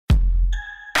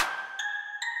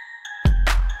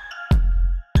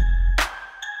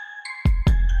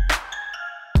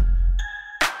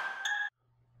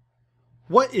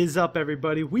What is up,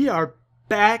 everybody? We are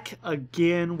back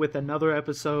again with another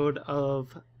episode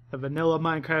of the Vanilla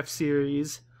Minecraft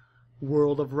series,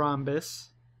 World of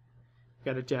Rhombus.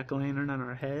 Got a jack-o'-lantern on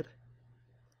our head.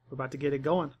 We're about to get it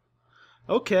going.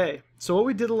 Okay, so what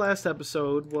we did the last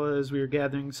episode was we were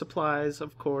gathering supplies,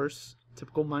 of course,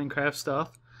 typical Minecraft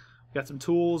stuff. We got some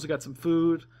tools, we got some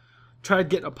food. Tried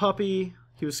getting a puppy.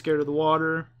 He was scared of the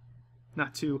water.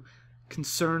 Not too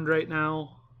concerned right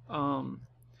now.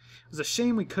 It was a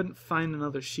shame we couldn't find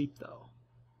another sheep, though.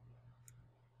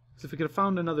 Because if we could have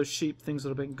found another sheep, things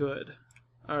would have been good.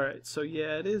 Alright, so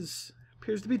yeah,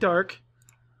 appears to be dark.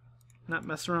 Not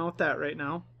messing around with that right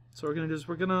now. So we're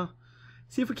gonna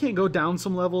see if we can't go down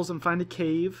some levels and find a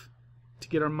cave to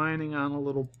get our mining on a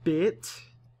little bit.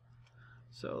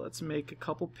 So let's make a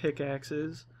couple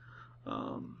pickaxes.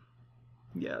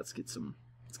 Yeah, let's get some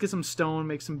stone,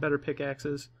 make some better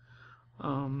pickaxes.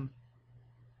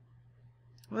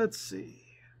 Let's see.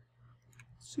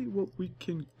 See what we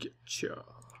can get ya.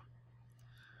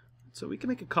 So we can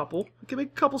make a couple. We can make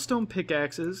a couple stone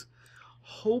pickaxes.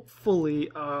 Hopefully,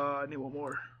 I need one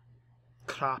more.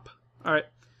 Crap. Alright.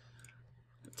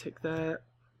 Take that.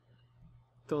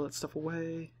 Throw that stuff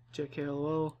away.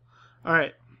 JKLO.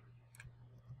 Alright.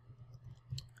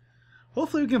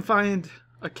 Hopefully we can find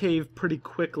a cave pretty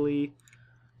quickly.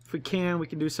 If we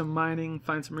can do some mining,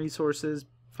 find some resources,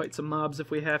 fight some mobs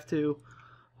if we have to.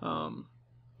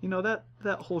 You know,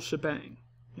 that whole shebang.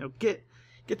 You know, get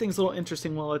things a little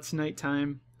interesting while it's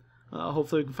nighttime.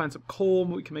 Hopefully we can find some coal,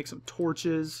 we can make some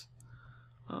torches.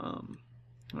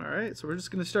 Alright, so we're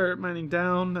just going to start mining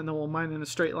down, and then we'll mine in a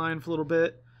straight line for a little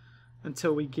bit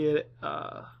until we get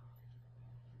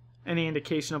any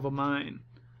indication of a mine.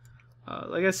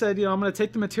 Like I said, you know, I'm going to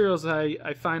take the materials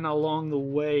I find along the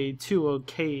way to a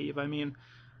cave. I mean,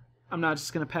 I'm not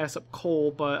just going to pass up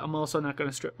coal, but I'm also not going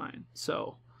to strip mine.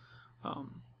 So,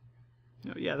 you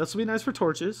know, yeah, this will be nice for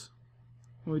torches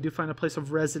when we do find a place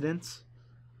of residence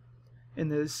in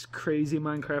this crazy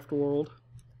Minecraft world.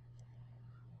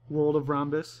 World of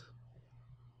Rhombus.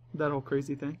 That whole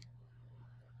crazy thing.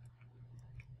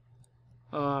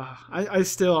 I'm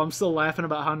still laughing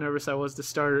about how nervous I was to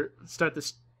start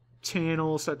this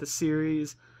channel, start the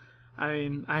series. I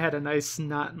mean, I had a nice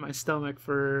knot in my stomach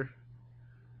for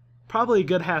probably a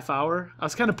good half hour. I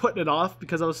was kind of putting it off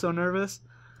because I was so nervous.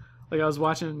 Like, I was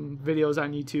watching videos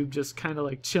on YouTube, just kind of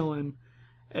like chilling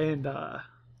and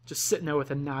just sitting there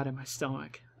with a knot in my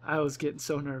stomach. I was getting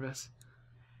so nervous.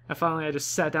 And finally I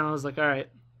just sat down and I was like, alright,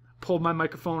 pulled my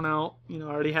microphone out. You know,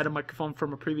 I already had a microphone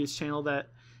from a previous channel that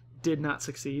did not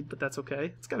succeed, but that's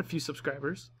okay. It's got a few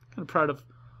subscribers. Kind of proud of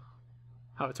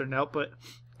how it turned out, but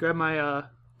grabbed my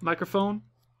microphone,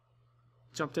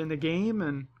 jumped in the game,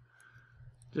 and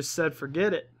just said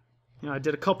forget it. You know, I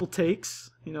did a couple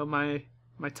takes, you know, my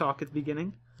talk at the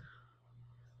beginning.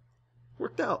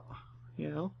 Worked out, you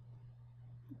know.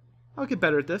 I'll get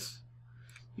better at this.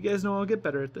 You guys know I'll get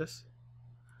better at this.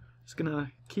 Just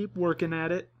gonna keep working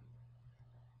at it.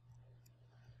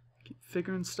 Keep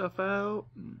figuring stuff out.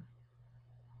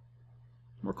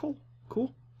 More coal.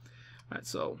 Cool. Alright,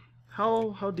 so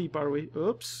how deep are we?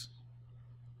 Oops.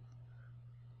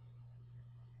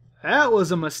 That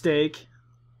was a mistake.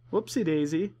 Whoopsie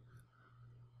daisy.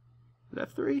 Is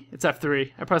it F3? It's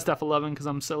F3. I pressed F11 because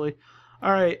I'm silly.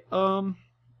 Alright, so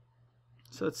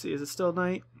let's see. Is it still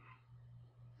night?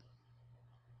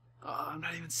 Oh, I'm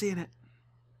not even seeing it.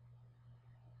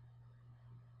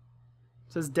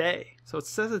 It says day. So it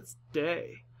says it's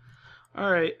day.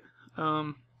 Alright,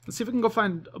 let's see if we can go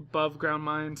find above ground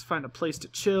mines, find a place to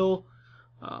chill.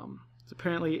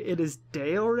 Apparently it is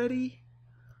day already.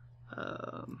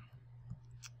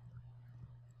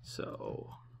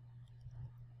 So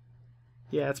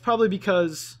yeah, it's probably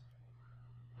because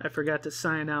I forgot to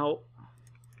sign out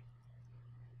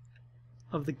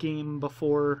of the game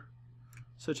before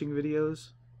switching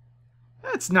videos.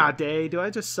 That's not day. Do I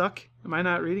just suck? Am I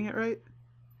not reading it right?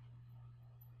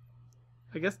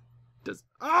 I guess does.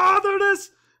 Ah, there it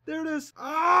is. There it is.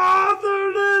 Ah,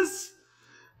 there it is.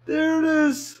 There it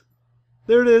is.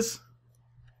 There it is.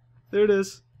 There it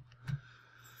is.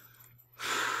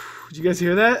 Did you guys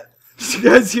hear that? Did you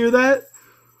guys hear that?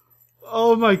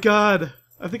 Oh my god.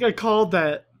 I think I called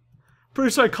that.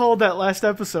 Pretty sure I called that last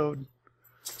episode.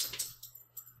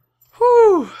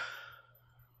 Whew.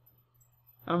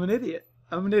 I'm an idiot.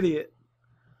 I'm an idiot.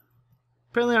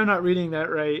 Apparently I'm not reading that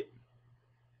right.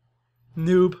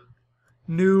 Noob.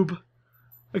 Noob.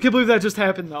 I can't believe that just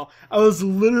happened though. I was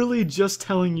literally just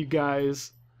telling you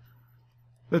guys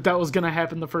that was gonna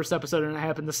happen the first episode and it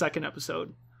happened the second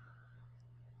episode.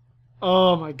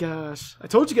 Oh my gosh. I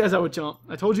told you guys I would jump.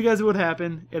 I told you guys it would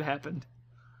happen. It happened.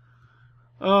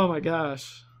 Oh my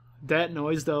gosh. That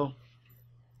noise though.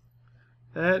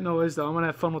 That noise though. I'm gonna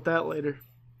have fun with that later.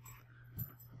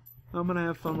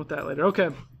 Okay.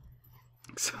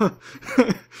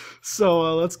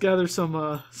 So, let's gather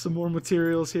some more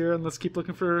materials here, and let's keep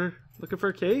looking for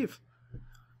a cave.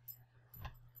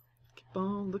 Keep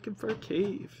on looking for a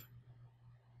cave.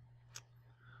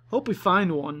 Hope we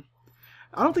find one.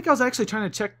 I don't think I was actually trying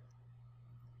to check,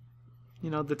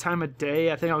 the time of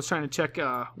day. I think I was trying to check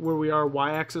where we are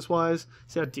y-axis wise,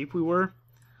 see how deep we were.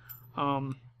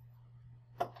 I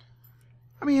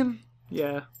mean,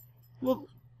 yeah, we'll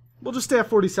just stay at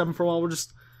 47 for a while. We'll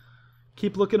just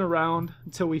keep looking around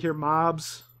until we hear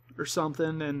mobs or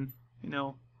something, and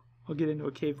I'll get into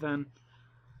a cave then.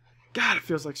 God, it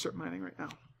feels like strip mining right now,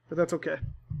 but that's okay.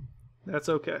 That's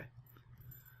okay.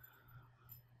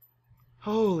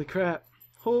 Holy crap!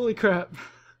 Holy crap!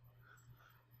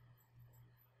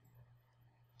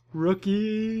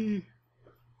 Rookie.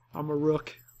 I'm a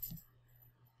rook.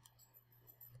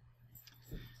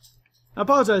 I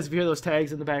apologize if you hear those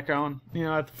tags in the background.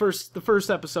 At the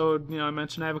first episode, I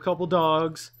mentioned I have a couple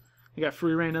dogs. I got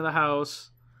free reign of the house.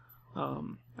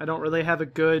 I don't really have a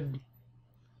good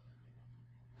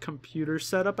computer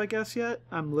setup, I guess, yet.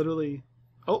 I'm literally...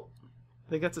 Oh, I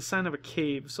think that's a sign of a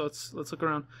cave, so let's look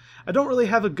around. I don't really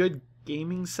have a good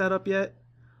gaming setup yet.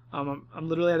 I'm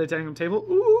literally at a dining room table.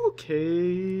 Ooh,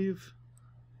 cave.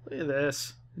 Look at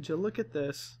this. Did you look at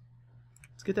this?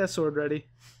 Let's get that sword ready,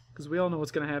 because we all know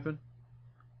what's going to happen.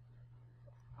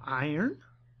 Iron?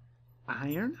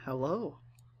 Iron? Hello.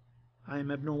 I am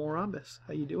Abnormal Rhombus.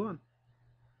 How you doing?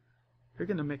 You're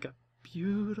going to make a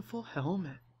beautiful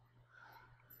helmet.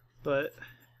 But,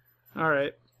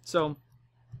 alright. So,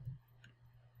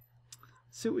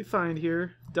 see what we find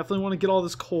here. Definitely want to get all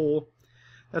this coal.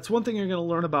 That's one thing you're going to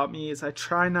learn about me, is I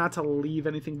try not to leave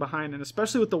anything behind. And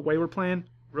especially with the way we're playing.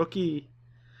 Rookie.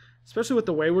 Especially with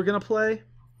the way we're going to play.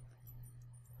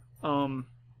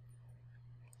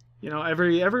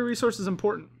 Every resource is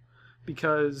important,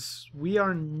 because we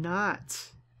are not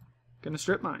going to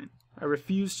strip mine. I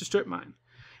refuse to strip mine.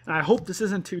 And I hope this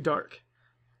isn't too dark.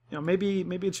 Maybe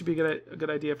it should be a good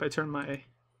idea if I turn my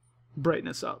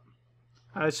brightness up.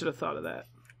 I should have thought of that.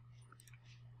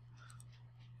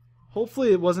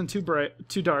 Hopefully it wasn't too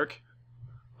dark.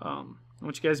 I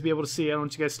want you guys to be able to see. I don't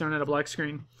want you guys staring at a black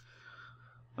screen.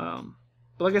 But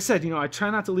like I said, I try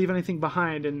not to leave anything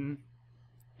behind, and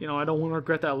I don't want to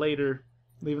regret that later,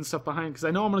 leaving stuff behind, because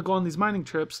I know I'm going to go on these mining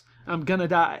trips, and I'm going to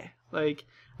die. Like,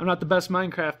 I'm not the best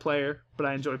Minecraft player, but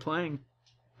I enjoy playing.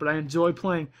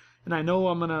 And I know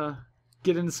I'm going to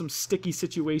get into some sticky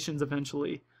situations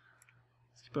eventually.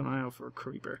 Let's keep an eye out for a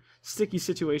creeper. Sticky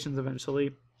situations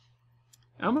eventually.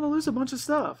 I'm going to lose a bunch of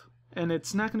stuff, and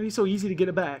it's not going to be so easy to get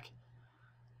it back.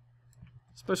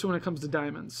 Especially when it comes to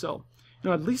diamonds. So,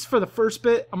 at least for the first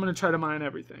bit, I'm going to try to mine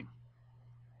everything.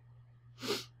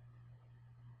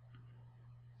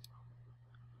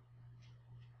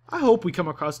 I hope we come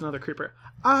across another creeper.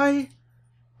 I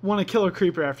want to kill a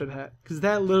creeper after that, because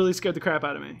that literally scared the crap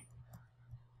out of me.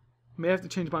 May have to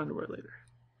change my underwear later.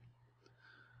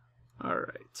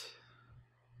 Alright.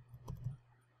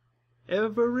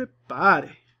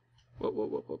 Everybody.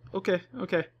 Whoa. Okay.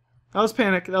 That was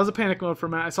panic. That was a panic mode for a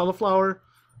minute. I saw the flower.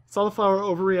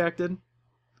 Overreacted.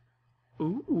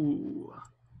 Ooh.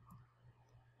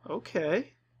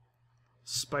 Okay.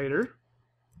 Spider.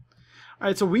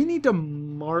 Alright, so we need to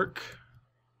mark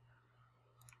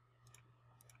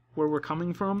where we're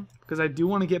coming from, because I do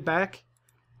want to get back.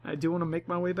 I do want to make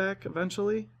my way back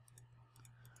eventually.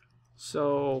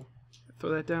 So, throw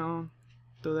that down.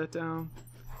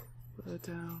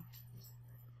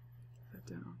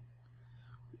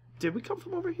 Did we come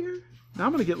from over here? Now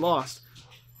I'm going to get lost.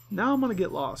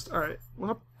 Alright,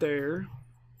 went up there.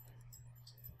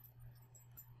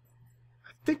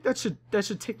 I think that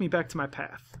should take me back to my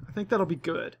path. I think that'll be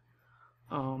good.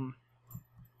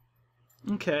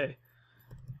 Okay.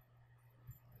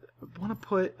 I want to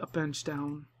put a bench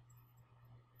down,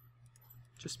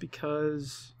 just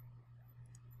because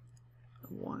I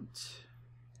want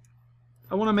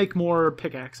to make more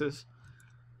pickaxes.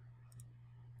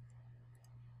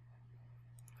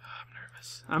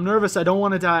 I'm nervous. I don't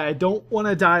want to die. I don't want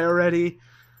to die already.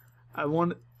 I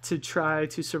want to try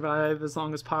to survive as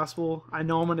long as possible. I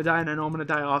know I'm going to die, and I know I'm going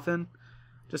to die often.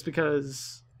 Just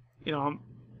because,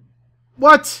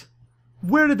 What?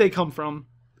 Where did they come from?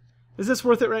 Is this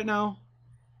worth it right now?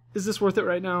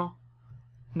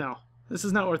 No. This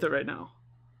is not worth it right now.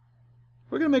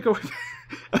 We're going to make our way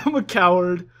back. I'm a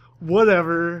coward.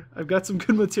 Whatever. I've got some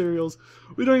good materials.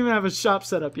 We don't even have a shop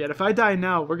set up yet. If I die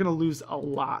now, we're going to lose a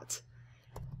lot.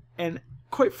 And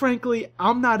quite frankly,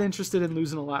 I'm not interested in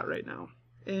losing a lot right now.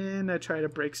 And I try to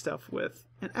break stuff with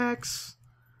an axe.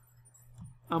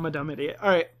 I'm a dumb idiot.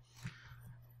 Alright.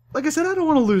 Like I said, I don't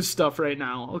want to lose stuff right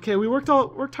now. Okay, we worked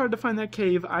hard to find that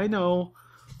cave, I know.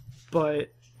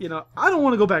 But, you know, I don't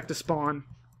want to go back to spawn.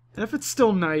 And if it's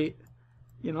still night,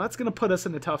 you know, that's going to put us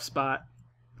in a tough spot.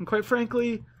 And quite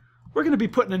frankly, we're going to be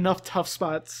put in enough tough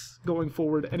spots going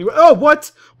forward anyway. Oh,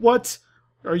 what? What?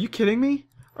 Are you kidding me?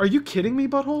 Are you kidding me,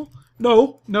 butthole?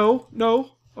 No, no,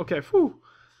 no. Okay, whew.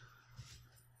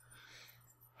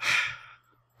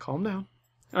 Calm down.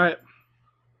 Alright.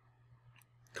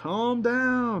 Calm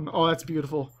down. Oh, that's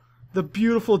beautiful. The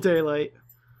beautiful daylight.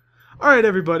 Alright,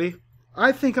 everybody.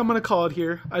 I think I'm going to call it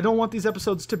here. I don't want these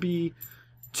episodes to be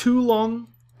too long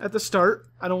at the start.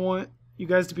 I don't want you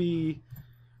guys to be...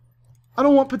 I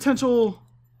don't want potential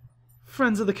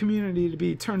friends of the community to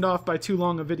be turned off by too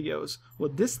long of videos.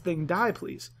 Would this thing die,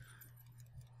 please?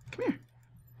 Come here.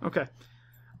 Okay.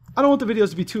 I don't want the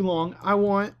videos to be too long. I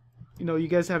want, you know, you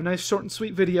guys to have nice, short and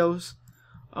sweet videos.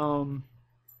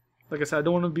 Like I said, I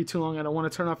don't want them to be too long. I don't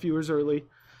want to turn off viewers early.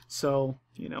 So,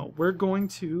 you know, we're going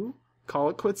to call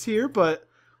it quits here, but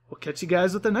we'll catch you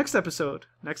guys with the next episode.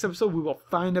 Next episode, we will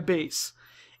find a base.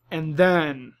 And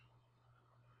then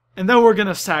we're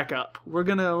gonna sack up. We're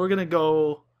gonna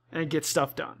go and get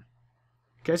stuff done.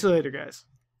 Catch you later, guys.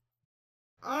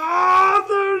 Ah,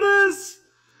 there it is.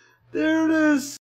 There it is.